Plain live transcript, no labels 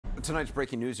Tonight's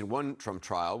breaking news in one Trump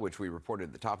trial, which we reported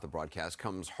at the top of the broadcast,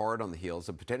 comes hard on the heels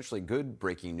of potentially good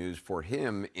breaking news for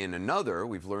him. In another,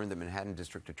 we've learned that Manhattan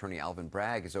District Attorney Alvin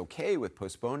Bragg is okay with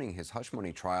postponing his hush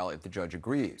money trial if the judge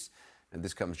agrees. And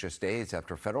this comes just days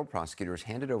after federal prosecutors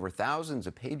handed over thousands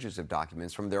of pages of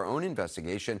documents from their own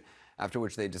investigation, after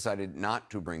which they decided not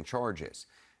to bring charges.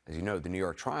 As you know, the New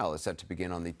York trial is set to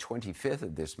begin on the 25th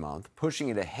of this month. Pushing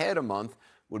it ahead a month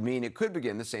would mean it could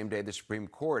begin the same day the Supreme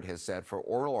Court has set for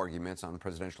oral arguments on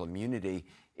presidential immunity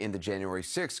in the January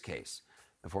 6th case.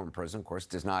 The former president, of course,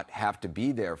 does not have to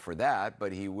be there for that,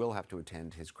 but he will have to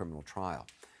attend his criminal trial.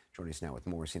 Joining us now with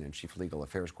more, CNN Chief Legal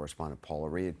Affairs Correspondent Paula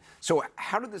Reed. So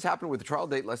how did this happen with the trial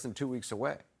date less than 2 weeks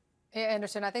away?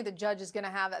 Anderson, I think the judge is going to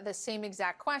have the same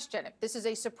exact question. If this is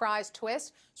a surprise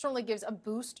twist, certainly gives a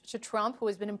boost to Trump, who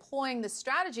has been employing this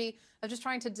strategy of just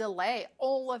trying to delay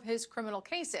all of his criminal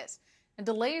cases. And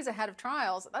delays ahead of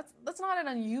trials, that's not an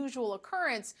unusual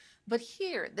occurrence. But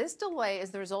here, this delay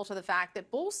is the result of the fact that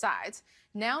both sides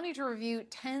now need to review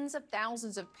tens of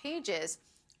thousands of pages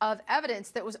of evidence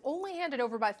that was only handed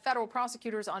over by federal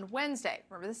prosecutors on Wednesday.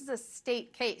 Remember, this is a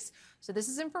state case, so this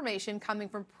is information coming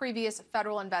from previous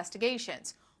federal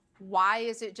investigations. Why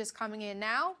is it just coming in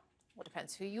now? Well, it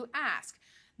depends who you ask.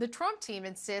 The Trump team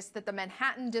insists that the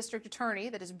Manhattan District Attorney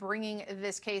that is bringing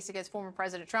this case against former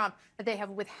President Trump, that they have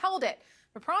withheld it.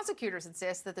 But prosecutors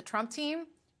insist that the Trump team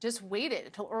just waited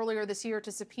until earlier this year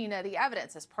to subpoena the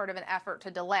evidence as part of an effort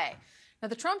to delay. Now,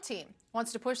 the Trump team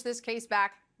wants to push this case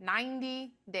back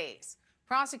 90 days.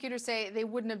 Prosecutors say they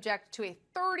wouldn't object to a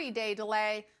 30-day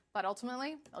delay, but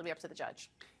ultimately, it'll be up to the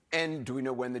judge. And do we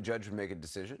know when the judge would make a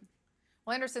decision?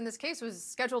 Well, Anderson, this case was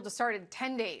scheduled to start in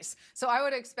 10 days, so I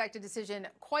would expect a decision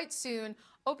quite soon.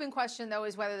 Open question, though,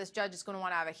 is whether this judge is going to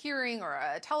want to have a hearing or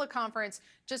a teleconference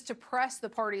just to press the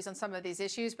parties on some of these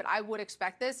issues, but I would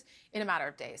expect this in a matter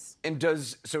of days. And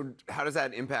how does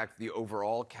that impact the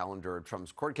overall calendar of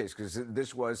Trump's court case? Because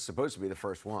this was supposed to be the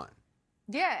first one.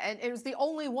 Yeah, and it was the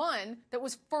only one that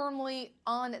was firmly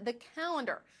on the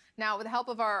calendar. Now, with the help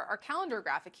of our calendar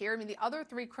graphic here, I mean, the other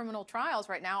three criminal trials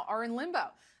right now are in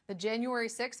limbo. The January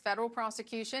 6th federal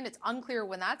prosecution, it's unclear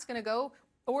when that's going to go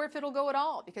or if it'll go at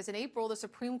all, because in April, the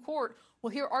Supreme Court will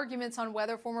hear arguments on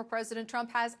whether former President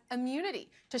Trump has immunity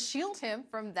to shield him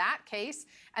from that case.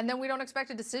 And then we don't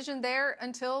expect a decision there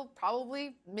until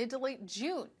probably mid to late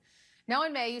June. Now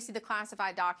in May, you see the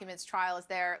classified documents trial is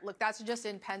there. Look, that's just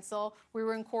in pencil. We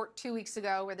were in court 2 weeks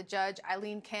ago where the judge,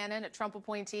 Eileen Cannon, a Trump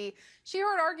appointee, she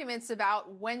heard arguments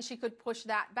about when she could push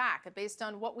that back. Based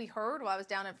on what we heard while I was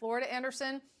down in Florida,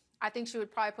 Anderson, I think she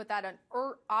would probably put that in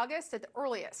August at the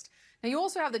earliest. Now, you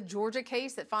also have the Georgia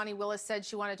case that Fani Willis said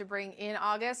she wanted to bring in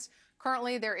August.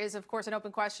 Currently, there is, of course, an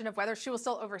open question of whether she will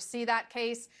still oversee that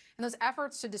case. And those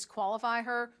efforts to disqualify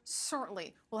her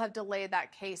certainly will have delayed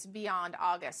that case beyond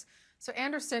August. So,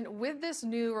 Anderson, with this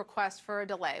new request for a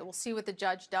delay, we'll see what the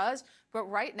judge does. But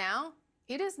right now,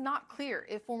 it is not clear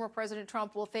if former President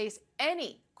Trump will face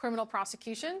any criminal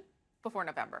prosecution before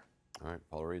November. All right,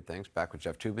 Paula Reed, thanks. Back with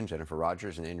Jeff Toobin, Jennifer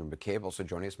Rogers, and Andrew McCabe. Also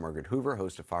joining us, Margaret Hoover,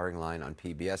 host of Firing Line on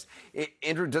PBS.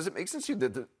 Andrew, does it make sense to you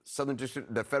that the Southern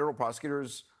District, the federal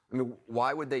prosecutors, I mean,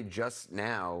 why would they just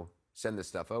now send this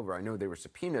stuff over? I know they were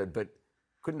subpoenaed, but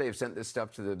couldn't they have sent this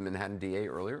stuff to the Manhattan DA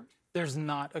earlier? There's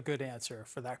not a good answer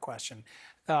for that question.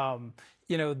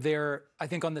 I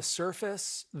think on the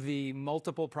surface, the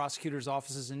multiple prosecutors'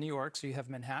 offices in New York, so you have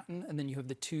Manhattan, and then you have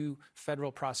the two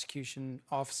federal prosecution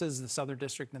offices, the Southern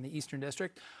District and the Eastern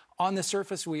District. On the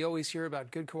surface, we always hear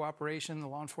about good cooperation, the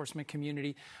law enforcement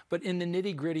community. But in the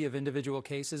nitty-gritty of individual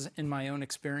cases, in my own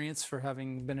experience, for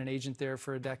having been an agent there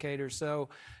for a decade or so,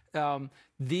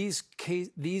 these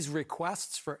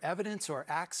requests for evidence or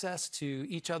access to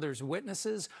each other's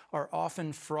witnesses are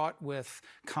often fraught with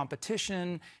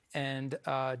competition and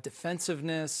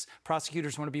defensiveness.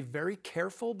 Prosecutors want to be very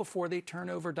careful before they turn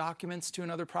over documents to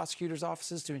another prosecutor's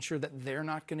offices to ensure that they're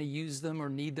not going to use them or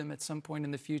need them at some point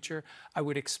in the future. I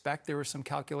would expect there were some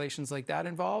calculations like that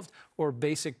involved, or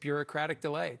basic bureaucratic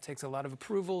delay. It takes a lot of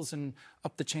approvals and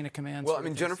up the chain of command. Well, I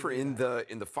mean, Jennifer, in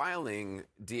the filing,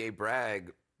 DA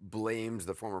Bragg blames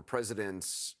the former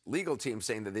president's legal team,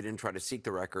 saying that they didn't try to seek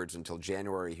the records until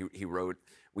January. He wrote,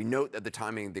 "We note that the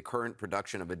timing, the current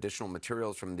production of additional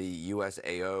materials from the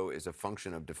USAO is a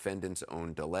function of defendants'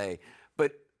 own delay."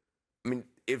 But, I mean,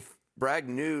 if Bragg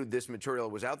knew this material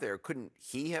was out there, couldn't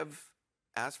he have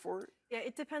asked for it? Yeah,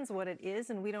 it depends what it is,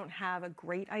 and we don't have a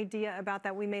great idea about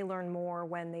that. We may learn more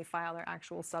when they file their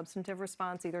actual substantive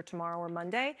response, either tomorrow or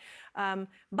Monday.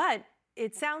 But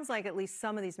it sounds like at least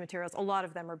some of these materials, a lot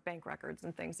of them are bank records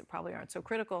and things that probably aren't so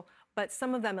critical, but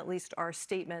some of them at least are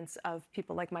statements of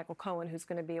people like Michael Cohen, who's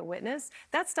going to be a witness.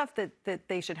 That's stuff that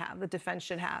they should have, the defense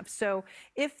should have. So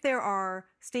if there are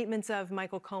statements of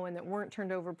Michael Cohen that weren't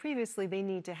turned over previously, they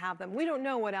need to have them. We don't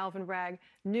know what Alvin Bragg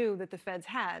knew that the feds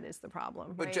had is the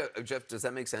problem. But right? Jeff, does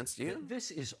that make sense to you?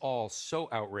 This is all so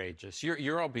outrageous.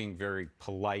 You're all being very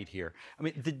polite here. I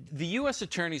mean, the U.S.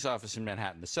 Attorney's Office in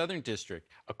Manhattan, the Southern District,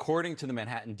 according to the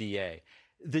Manhattan DA,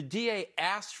 the DA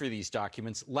asked for these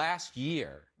documents last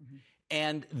year,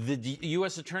 and the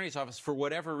U.S. Attorney's Office, for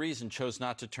whatever reason, chose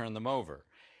not to turn them over.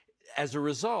 As a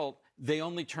result, they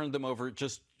only turned them over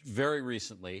just very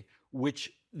recently,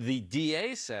 which the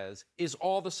DA says is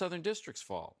all the Southern District's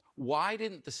fault. Why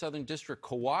didn't the Southern District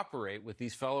cooperate with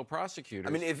these fellow prosecutors?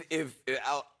 I mean,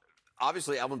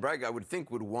 obviously, Alvin Bragg, I would think,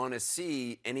 would want to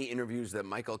see any interviews that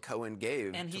Michael Cohen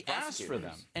gave. And he to asked for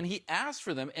them. And he asked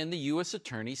for them, and the U.S.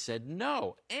 Attorney said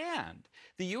no. And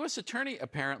the U.S. Attorney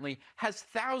apparently has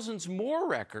thousands more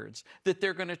records that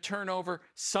they're going to turn over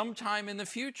sometime in the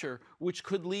future, which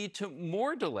could lead to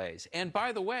more delays. And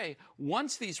by the way,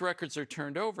 once these records are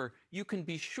turned over, you can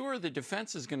be sure the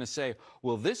defense is going to say,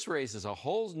 well, this raises a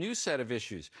whole new set of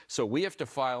issues, so we have to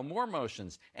file more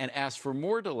motions and ask for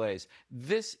more delays.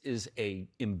 This is an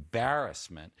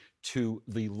embarrassment to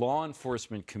the law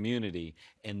enforcement community,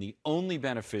 and the only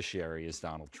beneficiary is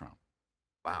Donald Trump.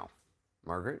 Wow.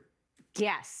 Margaret?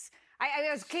 Yes.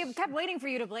 I kept waiting for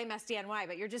you to blame SDNY,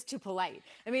 but you're just too polite.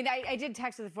 I mean, I did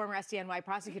text with the former SDNY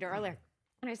prosecutor earlier.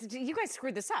 And I said, you guys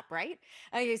screwed this up, right?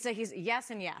 And he said, he's yes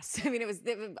and yes. I mean, it was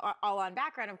all on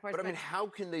background, of course. But I mean, how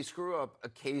can they screw up a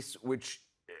case which...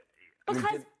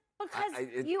 Because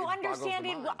you understand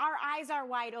it, our eyes are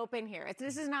wide open here.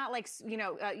 This is not like,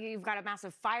 you've got a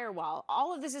massive firewall.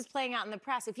 All of this is playing out in the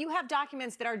press. If you have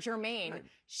documents that are germane,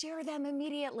 share them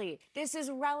immediately. This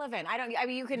is relevant.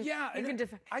 You can...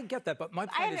 I get that, but my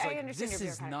point is, this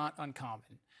is not uncommon.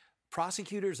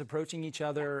 Prosecutors approaching each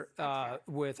other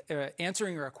with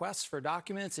answering requests for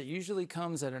documents, it usually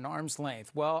comes at an arm's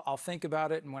length. Well, I'll think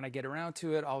about it, and when I get around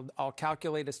to it, I'll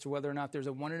calculate as to whether or not there's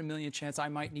a 1 in a million chance I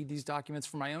might need these documents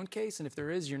for my own case, and if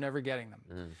there is, you're never getting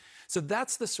them. So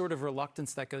that's the sort of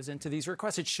reluctance that goes into these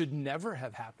requests. It should never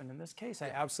have happened in this case. I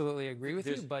absolutely agree with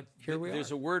you, but here we are.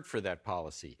 There's a word for that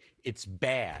policy. It's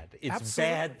bad. It's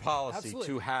Absolutely. bad policy Absolutely.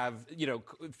 to have,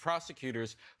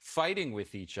 prosecutors fighting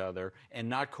with each other and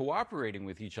not cooperating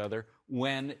with each other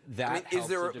when that helps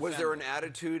the defendant. Was there an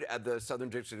attitude at the Southern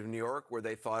District of New York where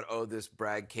they thought, oh, this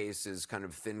Bragg case is kind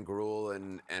of thin gruel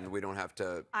and we don't have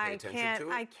to pay attention to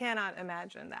it? I cannot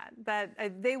imagine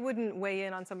that they wouldn't weigh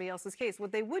in on somebody else's case.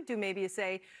 What they would do maybe is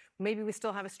say, maybe we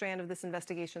still have a strand of this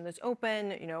investigation that's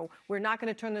open. We're not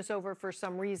going to turn this over for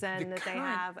some reason they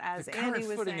have, as Andy was saying.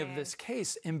 The current footing of this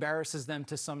case embarrasses them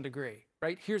to some degree,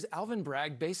 right? Here's Alvin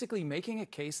Bragg basically making a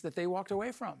case that they walked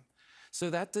away from. So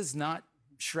that does not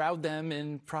shroud them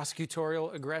in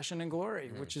prosecutorial aggression and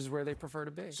glory, which is where they prefer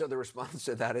to be. So the response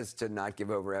to that is to not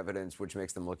give over evidence, which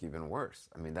makes them look even worse.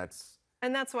 I mean, that's...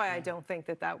 And that's why I don't think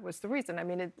that was the reason. I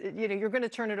mean, you're going to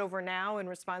turn it over now in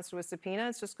response to a subpoena.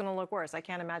 It's just going to look worse. I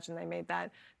can't imagine they made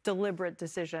that deliberate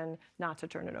decision not to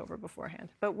turn it over beforehand.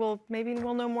 But maybe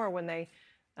we'll know more when they.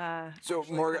 So,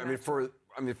 Morgan, for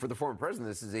the former president,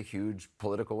 this is a huge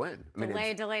political win.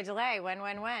 Delay. Win.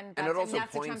 And it also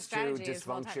points to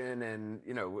dysfunction, and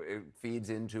it feeds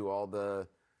into all the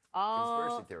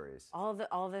conspiracy theories.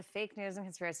 All the fake news and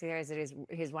conspiracy theories that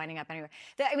he's winding up anyway.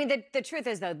 The truth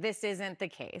is, though, this isn't the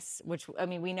case,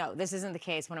 we know this isn't the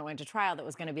case when it went to trial. That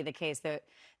was going to be the case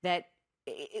that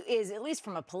is, at least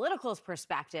from a political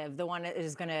perspective, the one that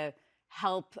is going to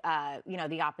help,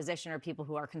 the opposition or people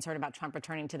who are concerned about Trump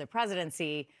returning to the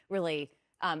presidency really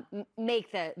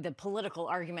make the political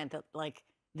argument that,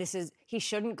 he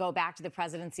shouldn't go back to the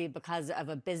presidency because of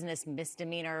a business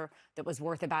misdemeanor that was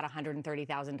worth about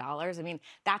 $130,000. I mean,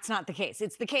 that's not the case.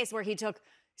 It's the case where he took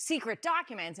secret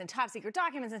documents and top secret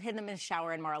documents and hid them in his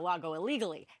shower in Mar-a-Lago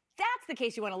illegally. That's the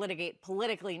case you want to litigate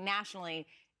politically, nationally,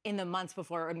 in the months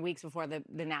before and weeks before the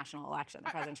national election,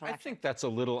 the presidential election. I think that's a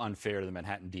little unfair to the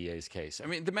Manhattan DA's case. I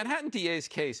mean, the Manhattan DA's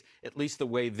case, at least the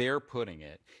way they're putting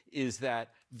it, is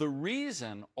that the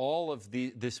reason all of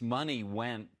this money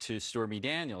went to Stormy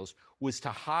Daniels was to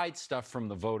hide stuff from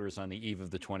the voters on the eve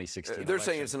of the 2016 election. They're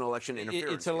saying it's an election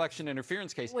interference. It's an election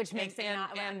interference case. Which makes it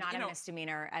not a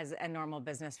misdemeanor as a normal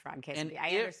business fraud case.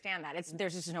 I understand that.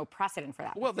 There's just no precedent for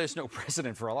that. Well, there's no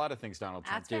precedent for a lot of things Donald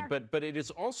Trump did. But it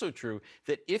is also true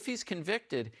that if he's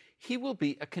convicted, he will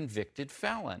be a convicted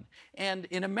felon. And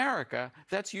in America,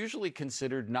 that's usually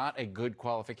considered not a good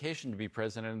qualification to be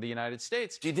president of the United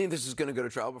States. Do you think this is going to go to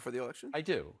trial before the election? I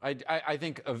do. I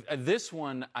think this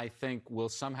one, I think, will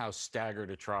somehow stagger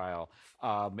to trial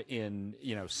in,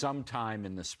 sometime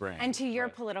in the spring. And to your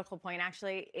political point,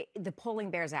 actually, the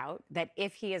polling bears out that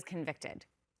if he is convicted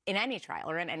in any trial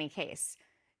or in any case,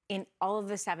 in all of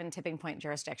the 7 tipping point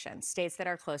jurisdictions, states that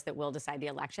are close that will decide the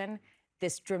election,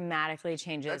 this dramatically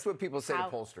changes. That's what people say to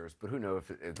pollsters, but who knows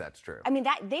if that's true? I mean,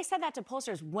 they said that to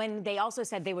pollsters when they also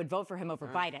said they would vote for him over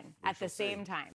Biden at the same time.